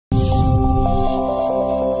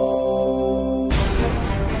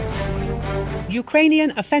Ukrainian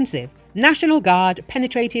offensive. National Guard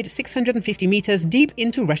penetrated 650 meters deep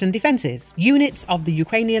into Russian defenses. Units of the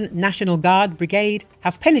Ukrainian National Guard Brigade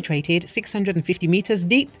have penetrated 650 meters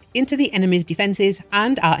deep into the enemy's defenses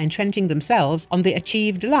and are entrenching themselves on the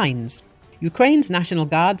achieved lines. Ukraine's National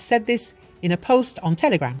Guard said this in a post on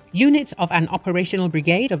Telegram. Units of an operational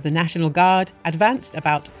brigade of the National Guard advanced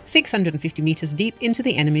about 650 meters deep into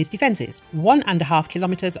the enemy's defenses, 1.5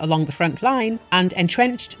 kilometers along the front line, and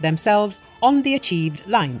entrenched themselves on the achieved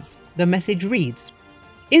lines. The message reads,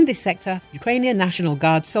 in this sector, Ukrainian National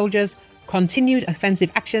Guard soldiers continued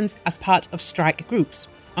offensive actions as part of strike groups.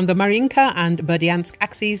 On the Mariinka and Berdyansk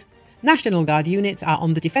axes, National Guard units are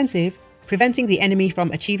on the defensive, preventing the enemy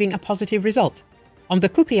from achieving a positive result. On the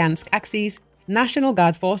Kupiansk axis, National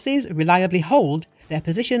Guard forces reliably hold their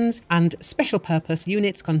positions and special purpose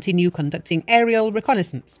units continue conducting aerial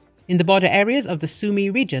reconnaissance. In the border areas of the Sumy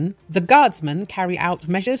region, the guardsmen carry out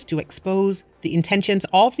measures to expose the intentions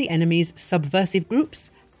of the enemy's subversive groups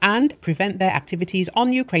and prevent their activities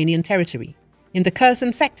on Ukrainian territory. In the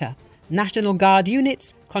Kherson sector, National Guard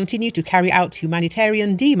units continue to carry out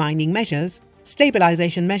humanitarian demining measures,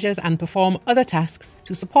 stabilization measures and perform other tasks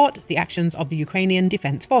to support the actions of the Ukrainian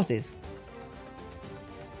Defense Forces.